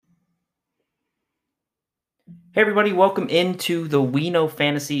Hey, everybody, welcome into the We Know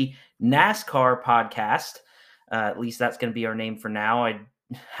Fantasy NASCAR podcast. At least that's going to be our name for now. I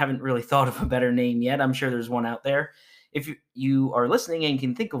haven't really thought of a better name yet. I'm sure there's one out there. If you are listening and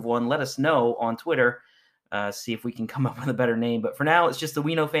can think of one, let us know on Twitter. See if we can come up with a better name. But for now, it's just the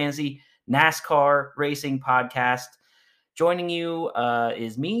We Know Fantasy NASCAR Racing podcast. Joining you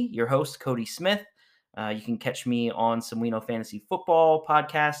is me, your host, Cody Smith. You can catch me on some We Know Fantasy Football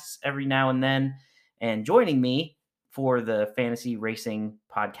podcasts every now and then. And joining me for the Fantasy Racing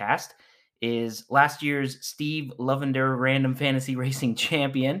podcast is last year's Steve Lovender Random Fantasy Racing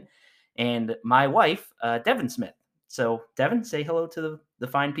Champion and my wife, Devin Smith. So, Devin, say hello to the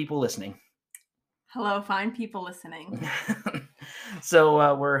fine people listening. Hello, fine people listening.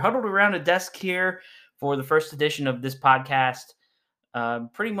 So, we're huddled around a desk here for the first edition of this podcast.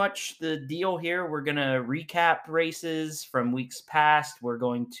 Pretty much the deal here. We're going to recap races from weeks past. We're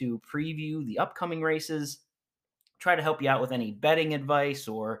going to preview the upcoming races, try to help you out with any betting advice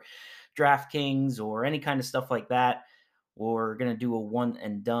or DraftKings or any kind of stuff like that. We're going to do a one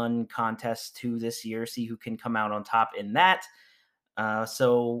and done contest too this year, see who can come out on top in that.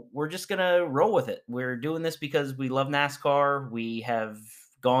 So we're just going to roll with it. We're doing this because we love NASCAR. We have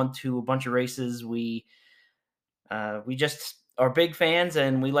gone to a bunch of races. We just are big fans,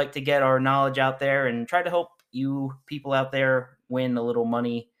 and we like to get our knowledge out there and try to help you people out there win a little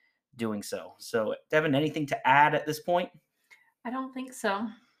money doing so. So, Devin, anything to add at this point? I don't think so.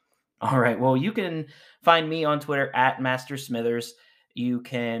 All right. Well, you can find me on Twitter at Master Smithers. You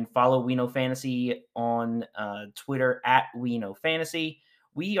can follow We Know Fantasy on Twitter at We Know Fantasy.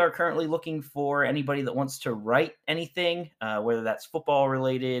 We are currently looking for anybody that wants to write anything, whether that's football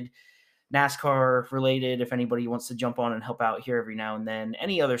related, NASCAR related, if anybody wants to jump on and help out here every now and then,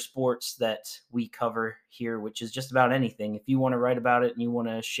 any other sports that we cover here, which is just about anything. If you want to write about it and you want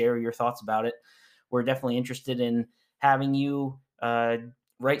to share your thoughts about it, we're definitely interested in having you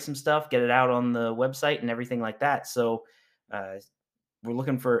write some stuff, get it out on the website and everything like that. So we're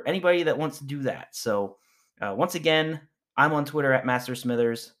looking for anybody that wants to do that. So once again, I'm on Twitter at Master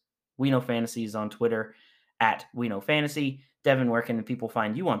Smithers. We Know Fantasy is on Twitter at We Know Fantasy. Devin, where can people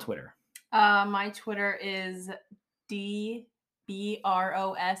find you on Twitter? My Twitter is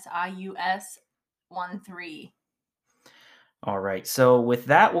DBROSIUS13. All right. So with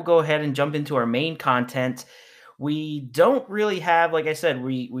that, we'll go ahead and jump into our main content. We don't really have, like I said,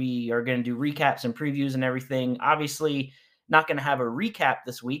 we are going to do recaps and previews and everything. Obviously, not going to have a recap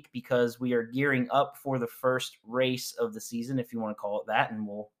this week because we are gearing up for the first race of the season, if you want to call it that, and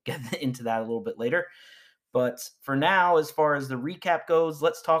we'll get into that a little bit later. But for now, as far as the recap goes,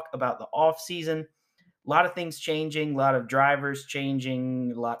 let's talk about the off season. A lot of things changing, a lot of drivers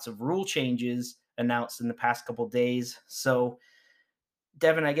changing, lots of rule changes announced in the past couple days. So,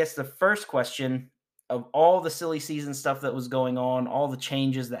 Devin, I guess the first question of all the silly season stuff that was going on, all the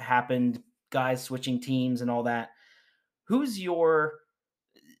changes that happened, guys switching teams and all that, who's your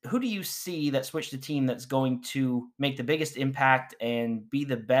who do you see that switched the team that's going to make the biggest impact and be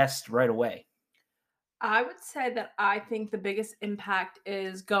the best right away? I would say that I think the biggest impact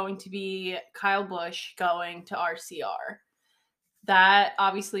is going to be Kyle Busch going to RCR. That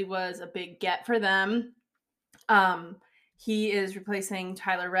obviously was a big get for them. He is replacing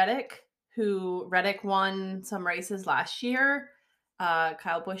Tyler Reddick, who Reddick won some races last year.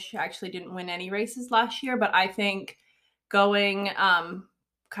 Kyle Busch actually didn't win any races last year, but I think Kyle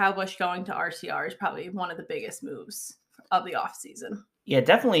Busch going to RCR is probably one of the biggest moves of the offseason. Yeah,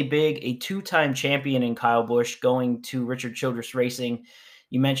 definitely big. A two-time champion in Kyle Busch going to Richard Childress Racing.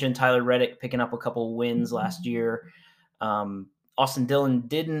 You mentioned Tyler Reddick picking up a couple wins last year. Austin Dillon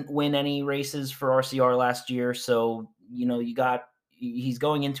didn't win any races for RCR last year, so he's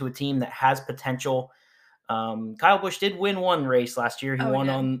going into a team that has potential. Kyle Busch did win one race last year. He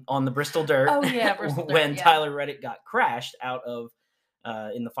won on the Bristol Dirt. Oh yeah, Bristol Dirt, when yeah. Tyler Reddick got crashed out of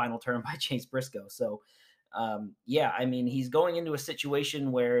in the final turn by Chase Briscoe. So I mean, he's going into a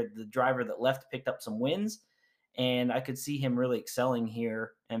situation where the driver that left picked up some wins, and I could see him really excelling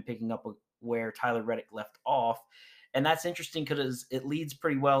here and picking up where Tyler Reddick left off. And that's interesting because it leads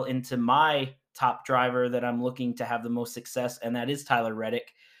pretty well into my top driver that I'm looking to have the most success, and that is Tyler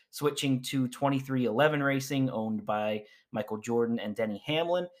Reddick, switching to 2311 Racing, owned by Michael Jordan and Denny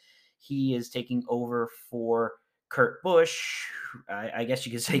Hamlin. He is taking over for Kurt Busch. I guess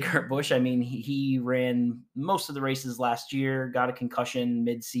you could say Kurt Busch. I mean, he ran most of the races last year, got a concussion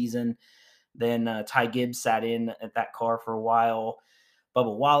mid-season. Then Ty Gibbs sat in at that car for a while.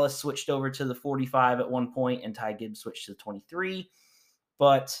 Bubba Wallace switched over to the 45 at one point, and Ty Gibbs switched to the 23.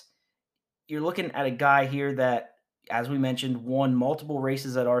 But you're looking at a guy here that, as we mentioned, won multiple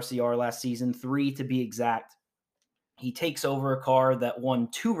races at RCR last season, 3 to be exact. He takes over a car that won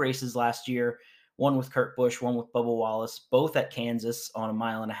 2 races last year, one with Kurt Busch, one with Bubba Wallace, both at Kansas on a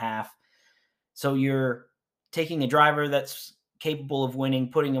mile and a half. So you're taking a driver that's capable of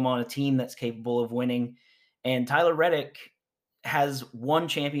winning, putting him on a team that's capable of winning. And Tyler Reddick has won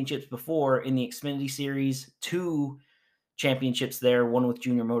championships before in the Xfinity Series, 2 championships there, one with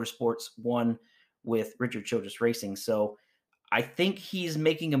Junior Motorsports, one with Richard Childress Racing. So I think he's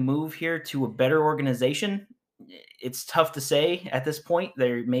making a move here to a better organization. It's tough to say at this point.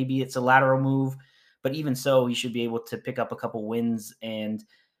 There maybe it's a lateral move, but even so, he should be able to pick up a couple wins and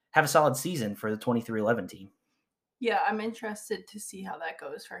have a solid season for the 23XI team. Yeah, I'm interested to see how that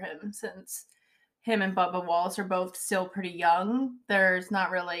goes for him, since him and Bubba Wallace are both still pretty young. There's not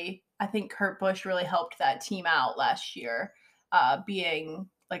really, I think Kurt Busch really helped that team out last year, being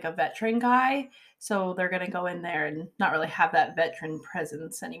like a veteran guy. So they're going to go in there and not really have that veteran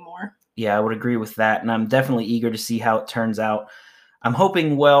presence anymore. Yeah, I would agree with that. And I'm definitely eager to see how it turns out. I'm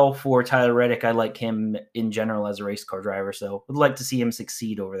hoping well for Tyler Reddick. I like him in general as a race car driver, so would like to see him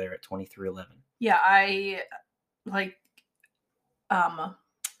succeed over there at 23XI. Yeah, I like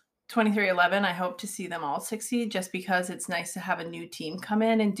 23XI. I hope to see them all succeed, just because it's nice to have a new team come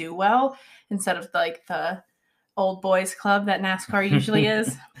in and do well instead of like the old boys club that NASCAR usually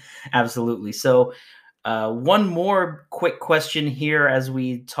is. Absolutely. So one more quick question here as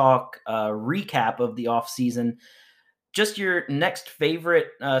we talk recap of the off season. Just your next favorite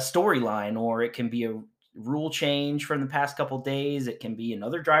storyline, or it can be a rule change from the past couple days. It can be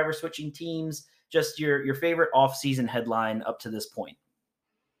another driver switching teams. Just your favorite off-season headline up to this point.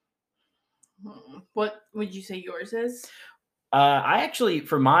 What would you say yours is? I actually,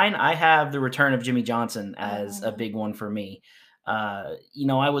 for mine, I have the return of Jimmie Johnson as a big one for me. I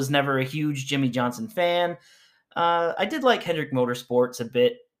was never a huge Jimmie Johnson fan. I did like Hendrick Motorsports a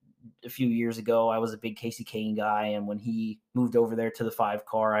bit a few years ago. I was a big Kasey Kahne guy, and when he moved over there to the 5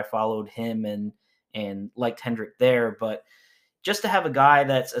 car, I followed him and liked Hendrick there. But just to have a guy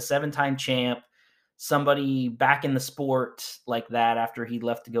that's a 7-time champ, somebody back in the sport like that after he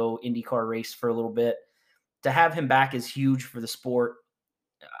left to go IndyCar race for a little bit, to have him back is huge for the sport.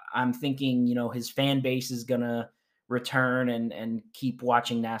 I'm thinking, his fan base is gonna return and keep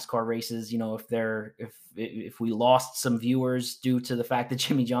watching NASCAR races. If we lost some viewers due to the fact that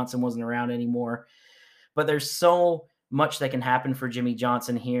Jimmie Johnson wasn't around anymore, but there's so much that can happen for Jimmie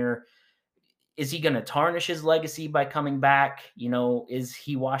Johnson here. Is he going to tarnish his legacy by coming back? Is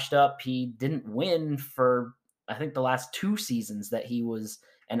he washed up? He didn't win for, I think, the last 2 seasons that he was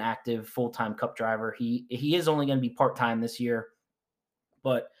an active full-time Cup driver. He is only going to be part-time this year.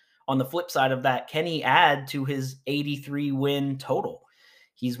 But on the flip side of that, can he add to his 83 win total?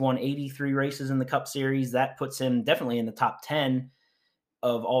 He's won 83 races in the Cup Series. That puts him definitely in the top 10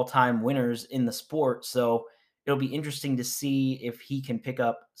 of all-time winners in the sport. So it'll be interesting to see if he can pick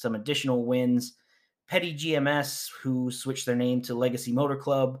up some additional wins. Petty GMS, who switched their name to Legacy Motor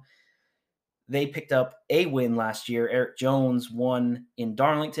Club, they picked up a win last year. Eric Jones won in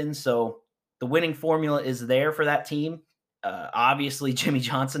Darlington. So the winning formula is there for that team. Obviously, Jimmie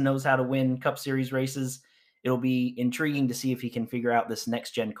Johnson knows how to win Cup Series races. It'll be intriguing to see if he can figure out this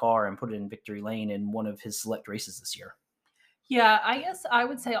next-gen car and put it in victory lane in one of his select races this year. Yeah, I guess I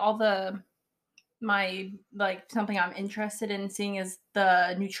would say something I'm interested in seeing is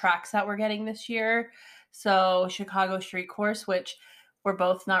the new tracks that we're getting this year. So Chicago Street Course, which we're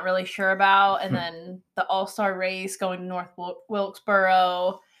both not really sure about, and then the All-Star Race going to North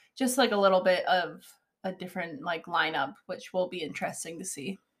Wilkesboro, just like a little bit of a different lineup, which will be interesting to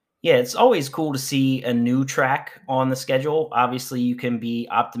see. Yeah, it's always cool to see a new track on the schedule. Obviously, you can be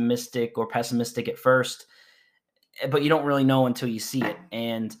optimistic or pessimistic at first, but you don't really know until you see it.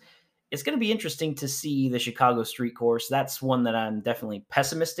 And it's going to be interesting to see the Chicago Street Course. That's one that I'm definitely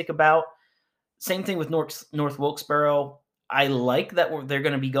pessimistic about. Same thing with North Wilkesboro. I like that they're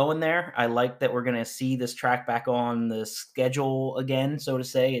going to be going there. I like that we're going to see this track back on the schedule again, so to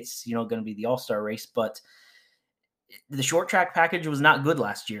say. It's going to be the All-Star race, but the short track package was not good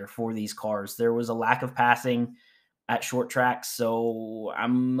last year for these cars. There was a lack of passing at short tracks, so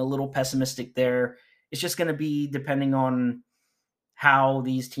I'm a little pessimistic there. It's just going to be depending on how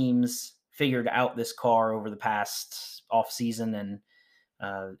these teams figured out this car over the past off season, and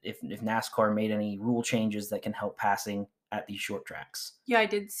if NASCAR made any rule changes that can help passing at these short tracks. Yeah, I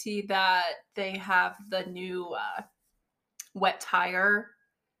did see that they have the new wet tire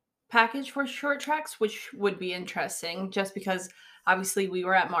package for short tracks, which would be interesting just because obviously we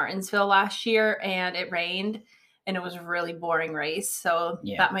were at Martinsville last year and it rained, and it was a really boring race. So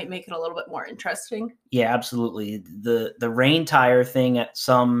Yeah. that might make it a little bit more interesting. Yeah, absolutely. The rain tire thing at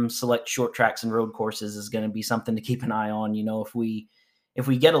some select short tracks and road courses is going to be something to keep an eye on. If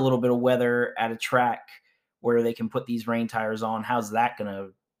we get a little bit of weather at a track where they can put these rain tires on, how's that going to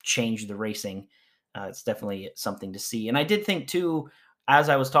change the racing? It's definitely something to see. And I did think too, as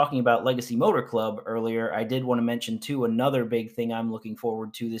I was talking about Legacy Motor Club earlier, I did want to mention too another big thing I'm looking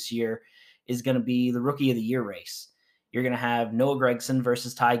forward to this year is going to be the Rookie of the Year race. You're going to have Noah Gragson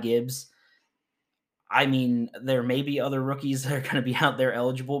versus Ty Gibbs. I mean, there may be other rookies that are going to be out there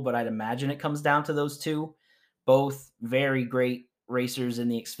eligible, but I'd imagine it comes down to those two. Both very great racers in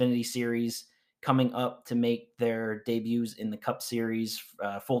the Xfinity Series coming up to make their debuts in the Cup Series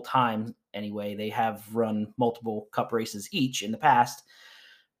full time. Anyway, they have run multiple Cup races each in the past,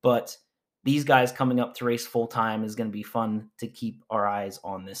 but these guys coming up to race full time is going to be fun to keep our eyes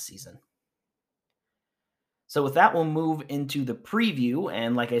on this season. So with that, we'll move into the preview.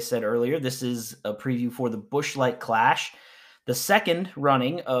 And like I said earlier, this is a preview for the Busch Light Clash, the second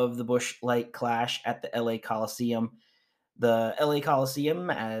running of the Busch Light Clash at the LA Coliseum. The LA Coliseum,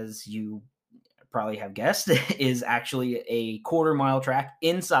 as you probably have guessed, is actually a quarter-mile track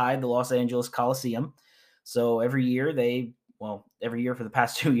inside the Los Angeles Coliseum. So every year for the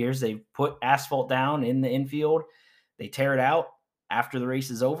past 2 years, they've put asphalt down in the infield. They tear it out after the race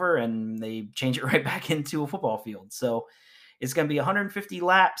is over and they change it right back into a football field. So it's going to be 150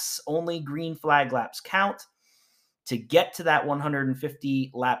 laps, only green flag laps count. To get to that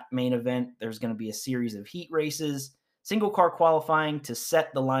 150 lap main event, there's going to be a series of heat races, single car qualifying to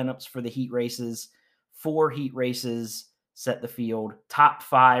set the lineups for the heat races. 4 heat races set the field. Top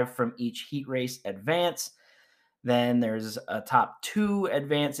 5 from each heat race advance. Then there's a top 2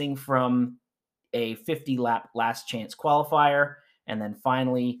 advancing from a 50 lap last chance qualifier. And then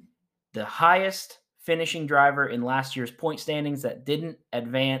finally, the highest finishing driver in last year's point standings that didn't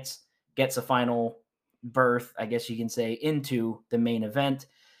advance gets a final berth, I guess you can say, into the main event.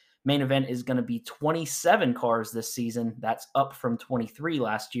 Main event is going to be 27 cars this season. That's up from 23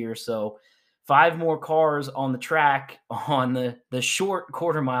 last year. So 5 more cars on the track on the short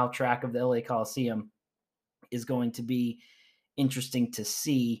quarter mile track of the LA Coliseum is going to be interesting to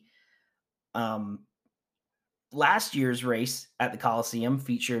see. Last year's race at the Coliseum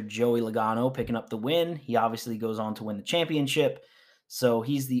featured Joey Logano picking up the win. He obviously goes on to win the championship. So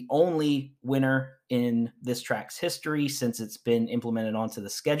he's the only winner in this track's history since it's been implemented onto the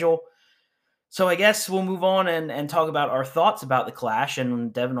schedule. So I guess we'll move on and talk about our thoughts about the Clash.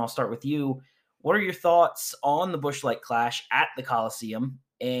 And Devin, I'll start with you. What are your thoughts on the Busch Light Clash at the Coliseum?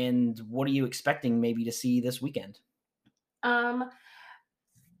 And what are you expecting maybe to see this weekend?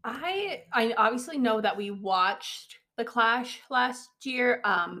 I obviously know that we watched the Clash last year,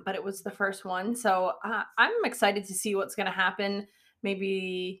 but it was the first one, so I'm excited to see what's going to happen.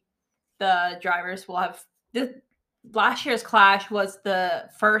 Maybe the drivers will have last year's Clash was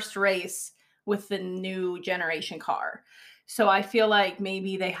the first race with the new generation car, so I feel like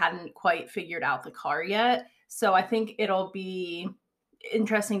maybe they hadn't quite figured out the car yet. So I think it'll be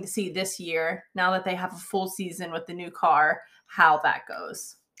interesting to see this year, now that they have a full season with the new car, how that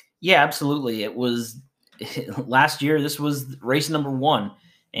goes. Yeah, absolutely. It was last year. This was race number 1,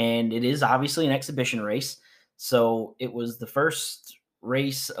 and it is obviously an exhibition race. So it was the first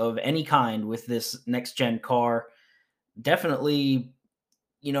race of any kind with this next gen car. Definitely,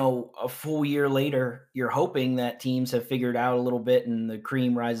 a full year later, you're hoping that teams have figured out a little bit and the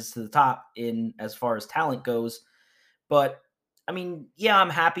cream rises to the top in as far as talent goes. But I mean, yeah, I'm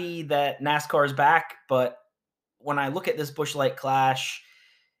happy that NASCAR is back. But when I look at this Busch Light Clash,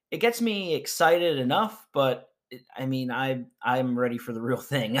 it gets me excited enough, but I'm ready for the real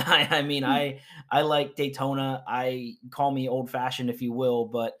thing. I like Daytona. Call me old fashioned if you will,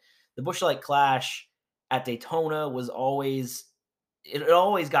 but the Busch Light Clash at Daytona was always it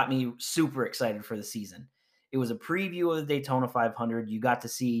always got me super excited for the season. It was a preview of the Daytona 500. You got to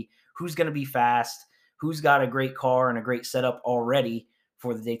see who's going to be fast, who's got a great car and a great setup already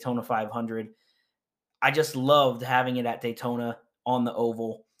for the Daytona 500. I just loved having it at Daytona on the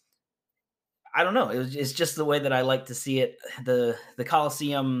oval. I don't know. It's just the way that I like to see it. The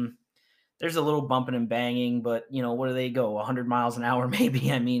Coliseum, there's a little bumping and banging, but what do they go? 100 miles an hour,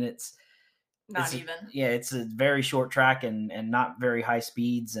 maybe. I mean, Not even. It's a very short track and not very high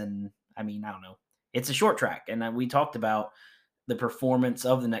speeds. And I mean, I don't know. It's a short track, and we talked about the performance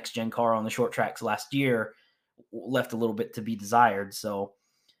of the next gen car on the short tracks last year left a little bit to be desired. So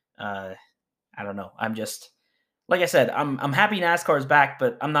I don't know. I'm just like I said, I'm happy NASCAR is back,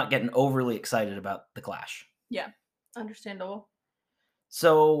 but I'm not getting overly excited about the Clash. Yeah, understandable.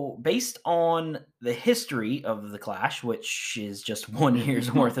 So, based on the history of the Clash, which is just 1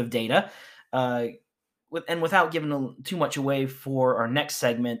 year's worth of data, uh, without giving too much away for our next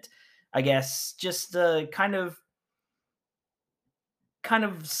segment, I guess just give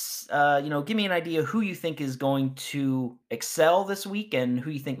me an idea who you think is going to excel this week and who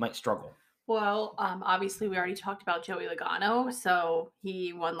you think might struggle. Well, obviously we already talked about Joey Logano, so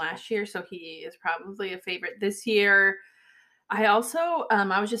he won last year, so he is probably a favorite this year. I also,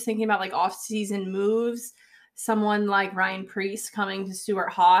 I was just thinking about like off-season moves. Someone like Ryan Priest coming to Stuart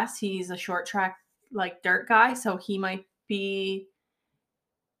Haas. He's a short track like dirt guy, so he might be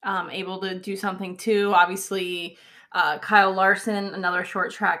able to do something too. Obviously, Kyle Larson, another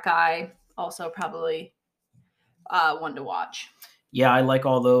short track guy, also probably one to watch. Yeah, I like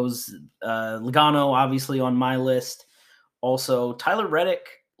all those. Logano, obviously, on my list. Also, Tyler Reddick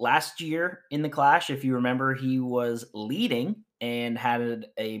last year in the Clash, if you remember, he was leading and had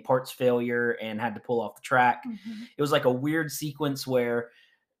a parts failure and had to pull off the track. Mm-hmm. It was like a weird sequence where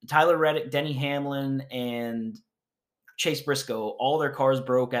Tyler Reddick, Denny Hamlin, and Chase Briscoe, all their cars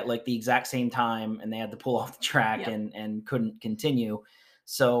broke at like the exact same time, and they had to pull off the track and couldn't continue.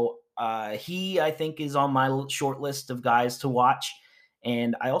 So he, I think, is on my short list of guys to watch.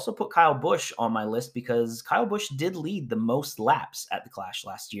 And I also put Kyle Busch on my list because Kyle Busch did lead the most laps at the Clash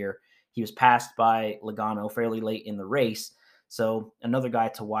last year. He was passed by Logano fairly late in the race. So another guy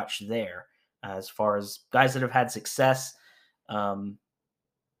to watch there. As far as guys that have had success, I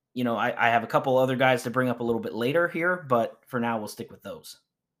have a couple other guys to bring up a little bit later here, but for now, we'll stick with those.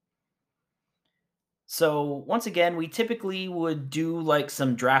 So, once again, we typically would do like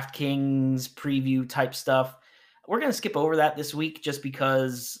some DraftKings preview type stuff. We're going to skip over that this week just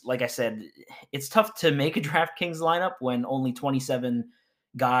because, like I said, it's tough to make a DraftKings lineup when only 27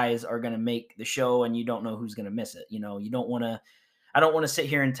 guys are going to make the show and you don't know who's going to miss it. You don't want to. I don't want to sit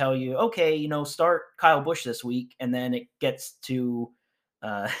here and tell you, okay, start Kyle Busch this week, and then it gets to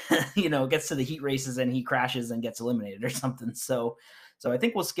gets to the heat races and he crashes and gets eliminated or something. So I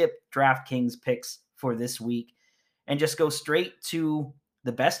think we'll skip DraftKings picks for this week and just go straight to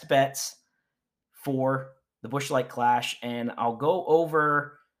the best bets for the Busch Light Clash. And I'll go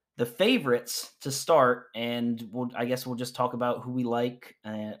over the favorites to start, and I guess we'll just talk about who we like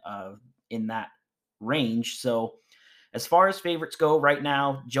in that range. So as far as favorites go right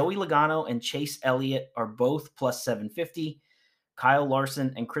now, Joey Logano and Chase Elliott are both plus 750. Kyle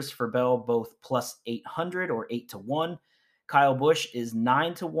Larson and Christopher Bell both plus 800 or 8-1. Kyle Busch is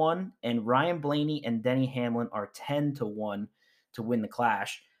 9-1, and Ryan Blaney and Denny Hamlin are 10-1 to win the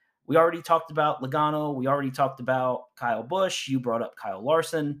Clash. We already talked about Logano. We already talked about Kyle Busch. You brought up Kyle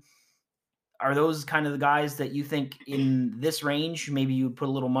Larson. Are those kind of the guys that you think in this range, maybe you would put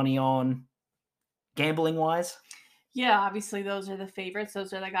a little money on gambling wise? Yeah, obviously those are the favorites.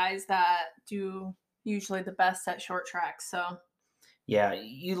 Those are the guys that do usually the best at short tracks. So yeah,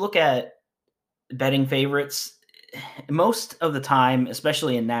 you look at betting favorites, most of the time,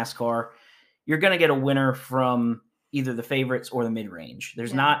 especially in NASCAR, you're going to get a winner from either the favorites or the mid-range.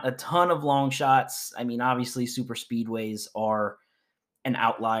 There's not a ton of long shots. I mean, obviously super speedways are an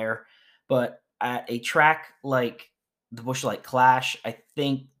outlier, but at a track like the Busch Light Clash, I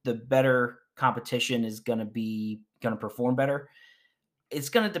think the better competition is going to perform better. It's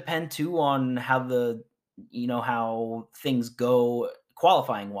going to depend too on how things go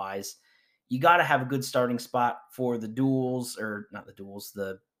qualifying wise. You got to have a good starting spot for the duels, or not the duels,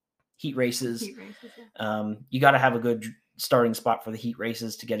 the heat races. You got to have a good starting spot for the heat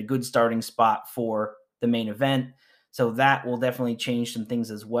races to get a good starting spot for the main event. So that will definitely change some things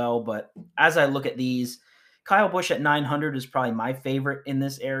as well. But as I look at these, Kyle Busch at 900 is probably my favorite in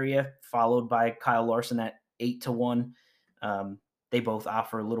this area, followed by Kyle Larson at 8-1. They both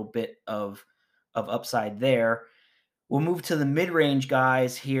offer a little bit of upside there. We'll move to the mid-range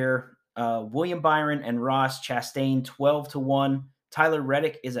guys here. William Byron and Ross Chastain, 12-1. Tyler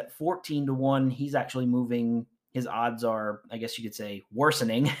Reddick is at 14-1. He's actually moving. His odds are, I guess you could say,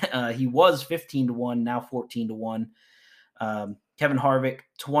 worsening. He was 15-1, now 14-1. Kevin Harvick,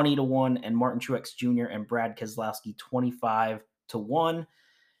 20-1, and Martin Truex Jr. and Brad Keselowski, 25-1.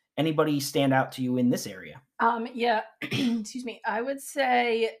 Anybody stand out to you in this area? Yeah, excuse me. I would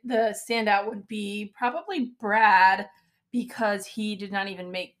say the standout would be probably Brad because he did not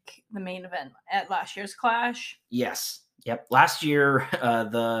even make the main event at last year's Clash. Yes. Yep. Last year,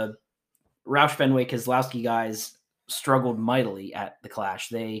 the Roush Fenway Keselowski guys struggled mightily at the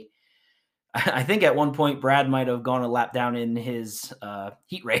Clash. I think at one point Brad might have gone a lap down in his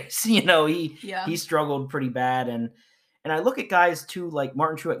heat race. He struggled pretty bad, and I look at guys too like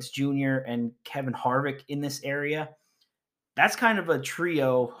Martin Truex Jr. and Kevin Harvick in this area. that's kind of a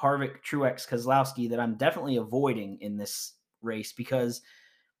trio, Harvick, Truex, Kozlowski, that I'm definitely avoiding in this race because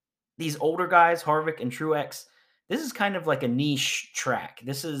these older guys, Harvick and Truex, this is kind of like a niche track.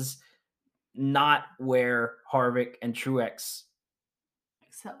 This is not where Harvick and Truex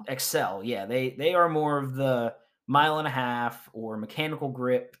So excel. Yeah, they are more of the mile and a half or mechanical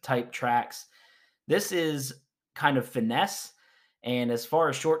grip type tracks. This is kind of finesse. And as far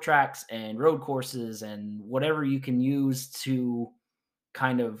as short tracks and road courses and whatever you can use to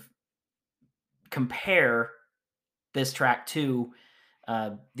kind of compare this track to,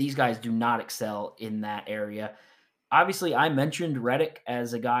 these guys do not excel in that area. Obviously, I mentioned Reddick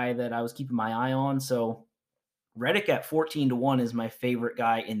as a guy that I was keeping my eye on. So Reddick at 14-1 is my favorite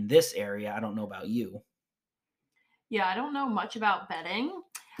guy in this area. I don't know about you. yeah, I don't know much about betting.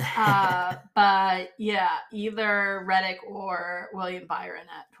 But yeah, either Reddick or William Byron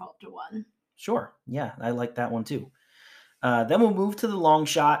at 12-1. Sure. Yeah, I like that one too. Then we'll move to the long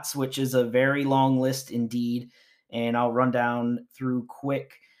shots, which is a very long list indeed. And I'll run down through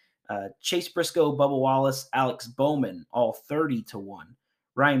quick. Chase Briscoe, Bubba Wallace, Alex Bowman, all 30-1.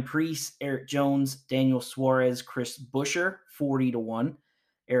 Ryan Preece, Eric Jones, Daniel Suarez, Chris Buescher, 40-1.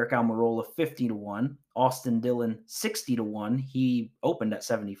 Eric Almirola, 50-1. Austin Dillon, 60-1. He opened at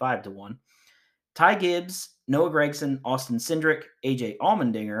 75-1. Ty Gibbs, Noah Gragson, Austin Cindric, AJ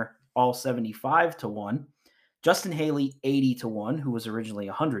Allmendinger, all 75-1. Justin Haley, 80-1, who was originally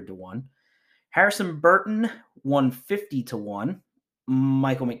 100-1. Harrison Burton, 150-1.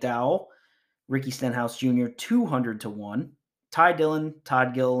 Michael McDowell, Ricky Stenhouse Jr., 200-1. Ty Dillon,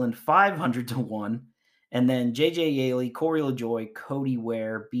 Todd Gilliland, 500-1. And then JJ Yaley, Corey LaJoy, Cody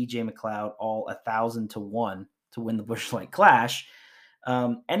Ware, BJ McLeod, all 1,000-1 to win the Busch Light Clash.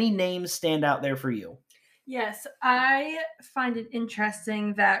 Any names stand out there for you? Yes, I find it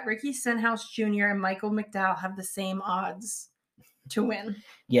interesting that Ricky Stenhouse Jr. and Michael McDowell have the same odds to win.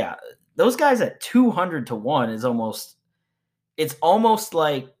 Yeah, those guys at 200-1 is almost, it's almost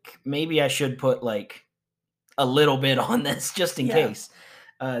like maybe I should put like a little bit on this just in case.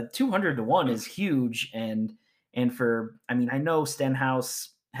 200-1 is huge. And for, I mean, I know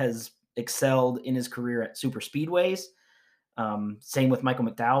Stenhouse has excelled in his career at super speedways. Same with Michael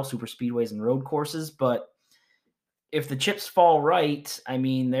McDowell, super speedways and road courses. But if the chips fall right, I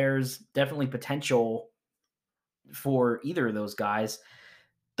mean, there's definitely potential for either of those guys.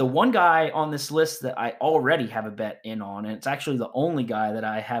 The one guy on this list that I already have a bet in on, and it's actually the only guy that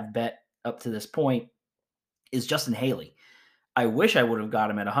I have bet up to this point, is Justin Haley. I wish I would have got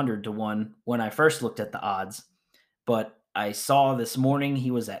him at 100-1 when I first looked at the odds, but I saw this morning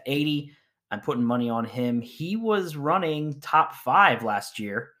he was at 80. I'm putting money on him. He was running top 5 last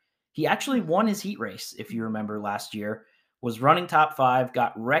year. He actually won his heat race, if you remember last year, was running top 5,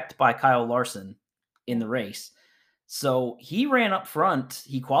 got wrecked by Kyle Larson in the race. So he ran up front.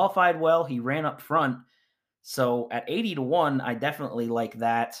 He qualified well. He ran up front. So at 80-1, I definitely like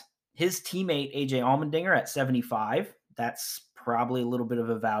that. His teammate, AJ Allmendinger, at 75. That's probably a little bit of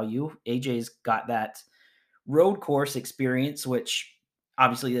a value. AJ's got that road course experience, which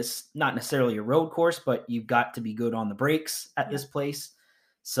obviously this not necessarily a road course, but you've got to be good on the brakes at this place.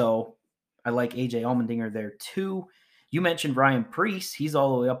 So I like AJ Allmendinger there too. You mentioned Ryan Preece. He's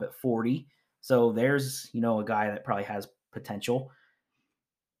all the way up at 40. So there's, a guy that probably has potential.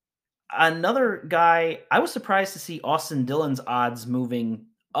 Another guy, I was surprised to see Austin Dillon's odds moving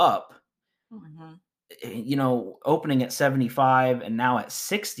up. Opening at 75 and now at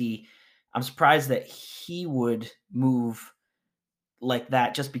 60. I'm surprised that he would move like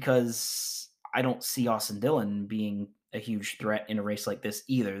that just because I don't see Austin Dillon being a huge threat in a race like this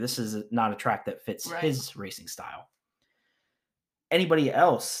either. This is not a track that fits his racing style. Anybody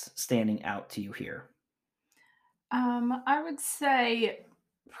else standing out to you here? I would say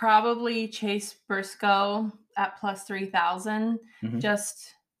probably Chase Briscoe at plus 3,000.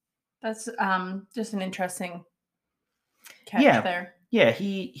 Just that's just an interesting catch there. Yeah,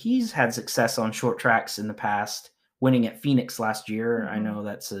 he's had success on short tracks in the past, winning at Phoenix last year. I know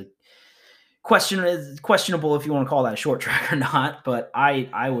that's a questionable if you want to call that a short track or not, but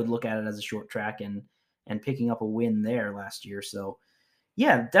I would look at it as a short track and picking up a win there last year. So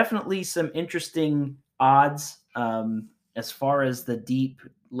yeah, definitely some interesting odds. As far as the deep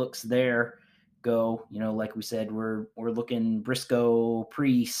looks there go, like we said, we're looking Briscoe,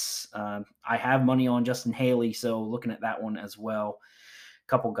 Preece. I have money on Justin Haley, so looking at that one as well. A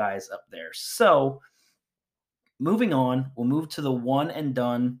couple guys up there. So moving on, we'll move to the one and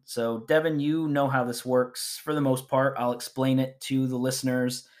done. So Devin, you know how this works for the most part. I'll explain it to the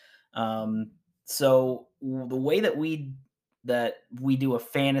listeners. So the way that we do a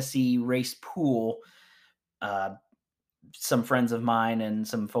fantasy race pool, some friends of mine and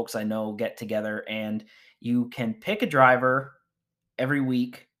some folks I know get together, and you can pick a driver every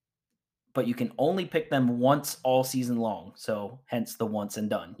week, but you can only pick them once all season long. So hence the once and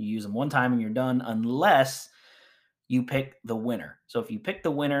done. You use them one time and you're done unless you pick the winner. So if you pick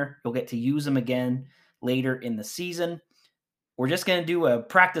the winner, you'll get to use them again later in the season. We're just going to do a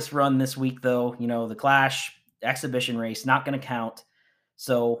practice run this week, though. The Clash exhibition race, not going to count.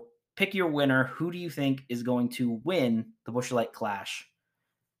 So pick your winner. Who do you think is going to win the Busch Light Clash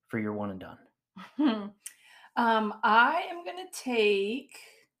for your one and done? I am going to take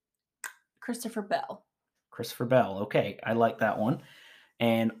Christopher Bell. Christopher Bell. Okay, I like that one.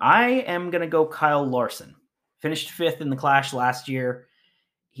 And I am going to go Kyle Larson. Finished 5th in the Clash last year.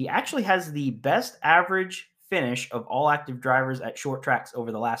 He actually has the best average finish of all active drivers at short tracks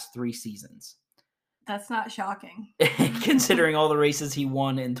over the last 3 seasons. That's not shocking. Considering all the races he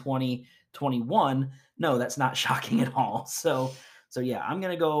won in 2021, no, that's not shocking at all. So yeah, I'm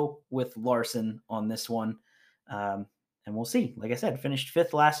going to go with Larson on this one. And we'll see. Like I said, finished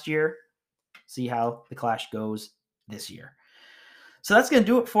 5th last year. See how the Clash goes this year. So that's going to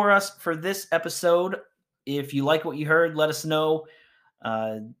do it for us for this episode. If you like what you heard, let us know.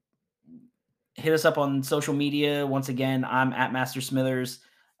 Hit us up on social media. Once again, I'm at Master Smithers.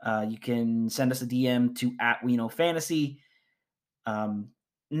 You can send us a DM to @WeKnowFantasy.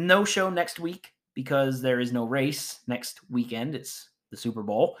 No show next week because there is no race next weekend. It's the Super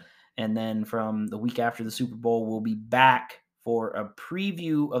Bowl. And then from the week after the Super Bowl, we'll be back for a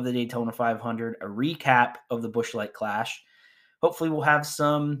preview of the Daytona 500, a recap of the Busch Light Clash. Hopefully we'll have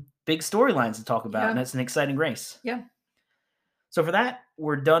some big storylines to talk about, and it's an exciting race. Yeah. So for that,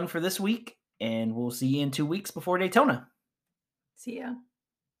 we're done for this week, and we'll see you in 2 weeks before Daytona. See ya.